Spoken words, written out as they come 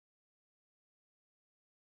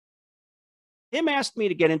Tim asked me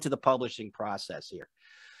to get into the publishing process here.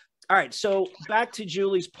 All right, so back to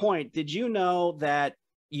Julie's point. Did you know that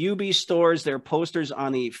UB stores their posters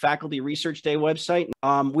on the Faculty Research Day website?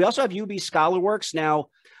 We also have UB ScholarWorks. Now,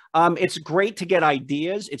 it's great to get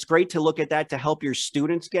ideas. It's great to look at that to help your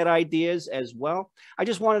students get ideas as well. I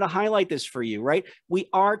just wanted to highlight this for you, right? We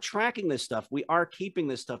are tracking this stuff. We are keeping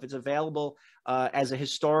this stuff. It's available as a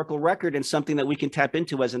historical record and something that we can tap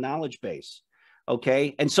into as a knowledge base,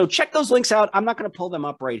 okay? And so check those links out. I'm not going to pull them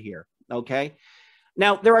up right here, okay?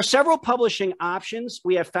 Now, there are several publishing options.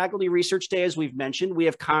 We have Faculty Research Day, as we've mentioned. We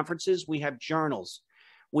have conferences. We have journals.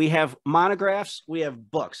 We have monographs. We have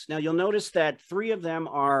books. Now, you'll notice that 3 of them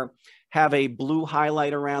have a blue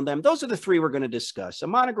highlight around them. Those are the 3 we're going to discuss. A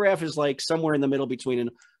monograph is like somewhere in the middle between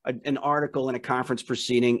an article and a conference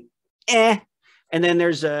proceeding. And then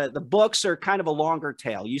there's the books are kind of a longer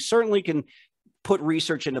tail. You certainly can put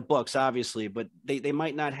research into books, obviously, but they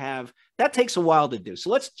might not have, that takes a while to do. So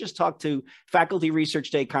let's just talk to Faculty Research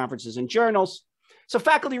Day conferences and journals. So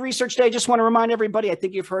Faculty Research Day, just want to remind everybody, I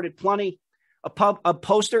think you've heard it plenty. A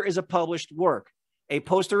poster is a published work. A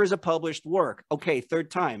poster is a published work. Okay, third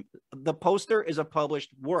time. The poster is a published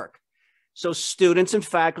work. So students and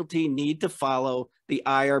faculty need to follow the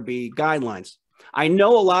IRB guidelines. I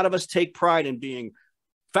know a lot of us take pride in being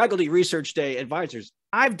Faculty Research Day advisors.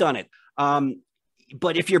 I've done it.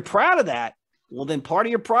 But if you're proud of that, well, then part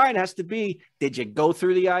of your pride has to be, did you go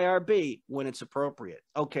through the IRB when it's appropriate?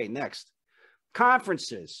 Okay, next.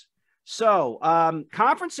 Conferences. So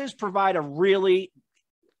conferences provide a really,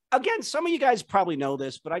 again, some of you guys probably know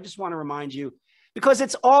this, but I just want to remind you, because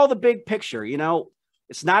it's all the big picture, you know,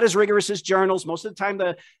 it's not as rigorous as journals. Most of the time,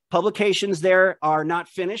 the publications there are not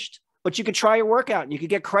finished, but you could try your work out and you could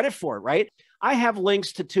get credit for it, right? I have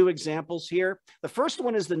links to 2 examples here. The first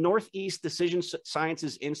one is the Northeast Decision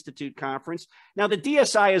Sciences Institute Conference. Now, the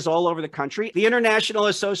DSI is all over the country. The International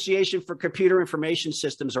Association for Computer Information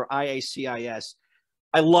Systems, or IACIS.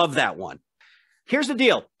 I love that one. Here's the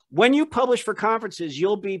deal. When you publish for conferences,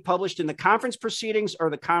 you'll be published in the conference proceedings or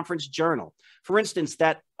the conference journal. For instance,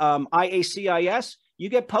 that IACIS, you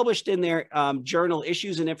get published in their journal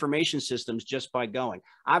Issues and Information Systems just by going.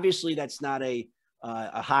 Obviously, that's not a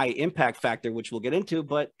high impact factor, which we'll get into,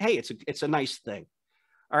 but hey, it's a nice thing.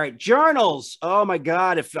 All right, journals. Oh my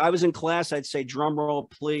God, if I was in class, I'd say drum roll,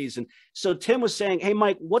 please. And so Tim was saying, hey,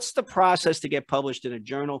 Mike, what's the process to get published in a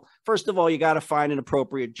journal? First of all, you got to find an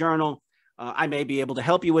appropriate journal. I may be able to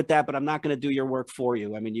help you with that, but I'm not going to do your work for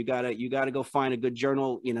you. I mean, you gotta go find a good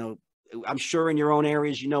journal. You know, I'm sure in your own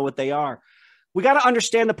areas, you know what they are. We got to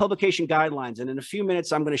understand the publication guidelines. And in a few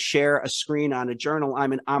minutes, I'm going to share a screen on a journal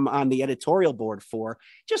I'm on the editorial board for,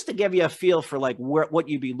 just to give you a feel for like what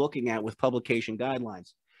you'd be looking at with publication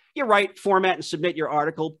guidelines. You write, format, and submit your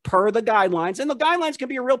article per the guidelines. And the guidelines can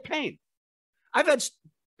be a real pain. I've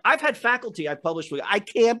had faculty I published with, I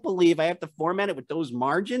can't believe I have to format it with those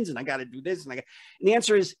margins and I got to do this. And the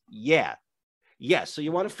answer is yeah. Yes. So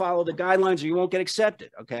you want to follow the guidelines or you won't get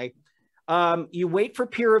accepted. Okay. You wait for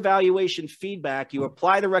peer evaluation feedback, you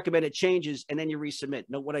apply the recommended changes, and then you resubmit.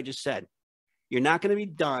 Note what I just said. You're not going to be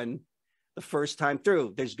done the first time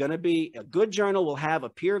through. There's going to be a good journal will have a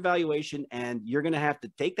peer evaluation, and you're going to have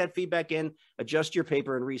to take that feedback in, adjust your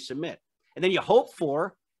paper, and resubmit. And then you hope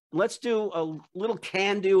for, let's do a little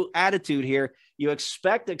can-do attitude here. You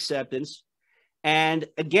expect acceptance. And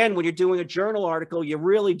again, when you're doing a journal article, you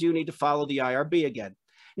really do need to follow the IRB again.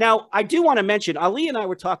 Now, I do want to mention, Ali and I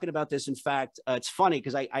were talking about this. In fact, it's funny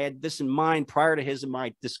because I had this in mind prior to his and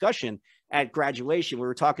my discussion at graduation. We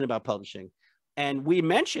were talking about publishing, and we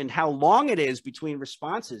mentioned how long it is between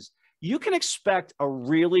responses. You can expect a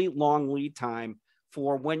really long lead time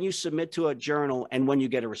for when you submit to a journal and when you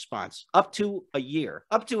get a response, up to a year,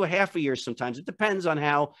 up to a half a year sometimes. It depends on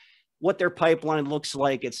what their pipeline looks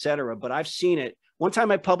like, et cetera. But I've seen it. One time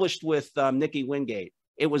I published with Nikki Wingate.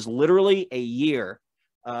 It was literally a year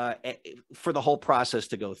for the whole process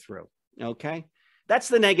to go through. Okay. That's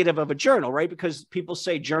the negative of a journal, right? Because people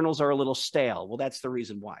say journals are a little stale. Well, that's the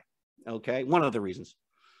reason why. Okay. One of the reasons.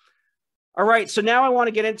 All right. So now I want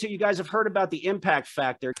to get into, you guys have heard about the impact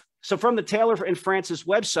factor. So from the Taylor and Francis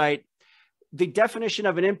website, the definition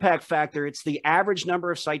of an impact factor, it's the average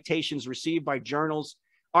number of citations received by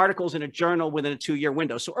articles in a journal within a 2-year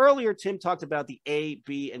window. So earlier, Tim talked about the A,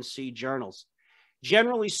 B, and C journals.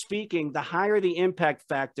 Generally speaking, the higher the impact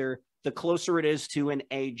factor, the closer it is to an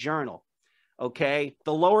A journal. Okay.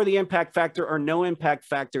 The lower the impact factor or no impact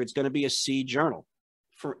factor, it's going to be a C journal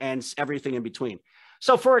and everything in between.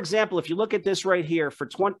 So for example, if you look at this right here for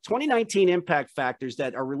 2019 impact factors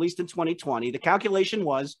that are released in 2020, the calculation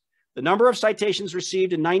was the number of citations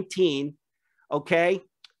received in 19, okay,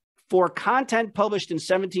 for content published in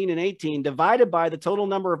 17 and 18 divided by the total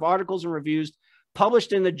number of articles and reviews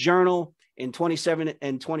published in the journal in 27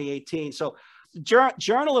 and 2018. So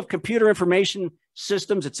Journal of Computer Information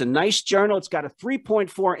Systems, it's a nice journal. It's got a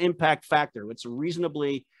 3.4 impact factor. It's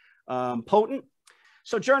reasonably potent.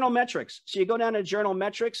 So journal metrics. So you go down to journal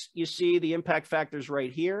metrics, you see the impact factors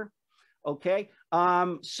right here. Okay.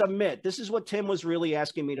 Submit. This is what Tim was really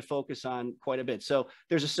asking me to focus on quite a bit. So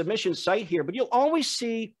there's a submission site here, but you'll always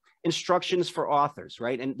see instructions for authors,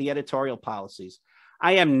 right? And the editorial policies.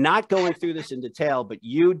 I am not going through this in detail, but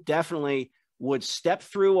you definitely would step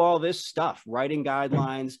through all this stuff, writing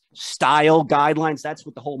guidelines, style guidelines. That's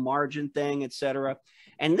what the whole margin thing, et cetera.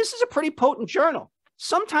 And this is a pretty potent journal.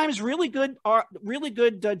 Sometimes really good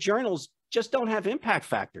journals just don't have impact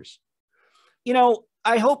factors. You know,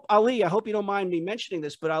 Ali, I hope you don't mind me mentioning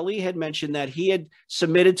this, but Ali had mentioned that he had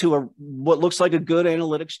submitted to what looks like a good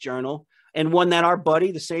analytics journal, and one that our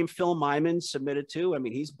buddy, the same Phil Myman, submitted to. I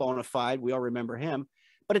mean, he's bona fide. We all remember him.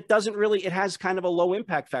 But it doesn't really, it has kind of a low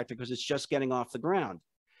impact factor because it's just getting off the ground.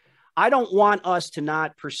 I don't want us to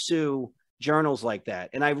not pursue journals like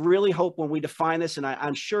that. And I really hope when we define this, and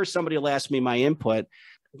I'm sure somebody will ask me my input,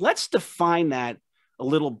 let's define that a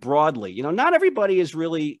little broadly. You know, not everybody is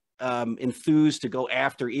really enthused to go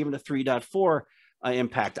after even a 3.4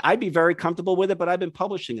 impact. I'd be very comfortable with it, but I've been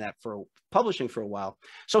publishing for a while.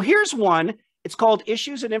 So here's one. It's called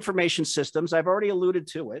Issues and Information Systems. I've already alluded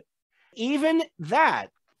to it. Even that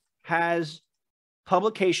has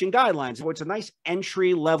publication guidelines. So it's a nice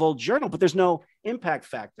entry-level journal, but there's no impact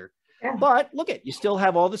factor. Yeah. But look at, you still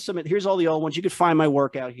have all the submit. Here's all the old ones. You could find my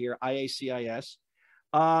work out here, IACIS.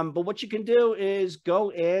 But what you can do is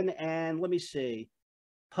go in and let me see,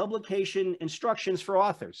 publication instructions for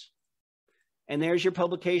authors. And there's your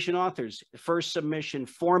publication authors, first submission,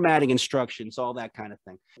 formatting instructions, all that kind of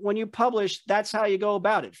thing. When you publish, that's how you go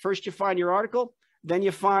about it. First, you find your article, then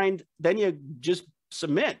you just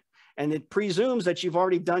submit. And it presumes that you've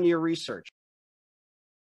already done your research.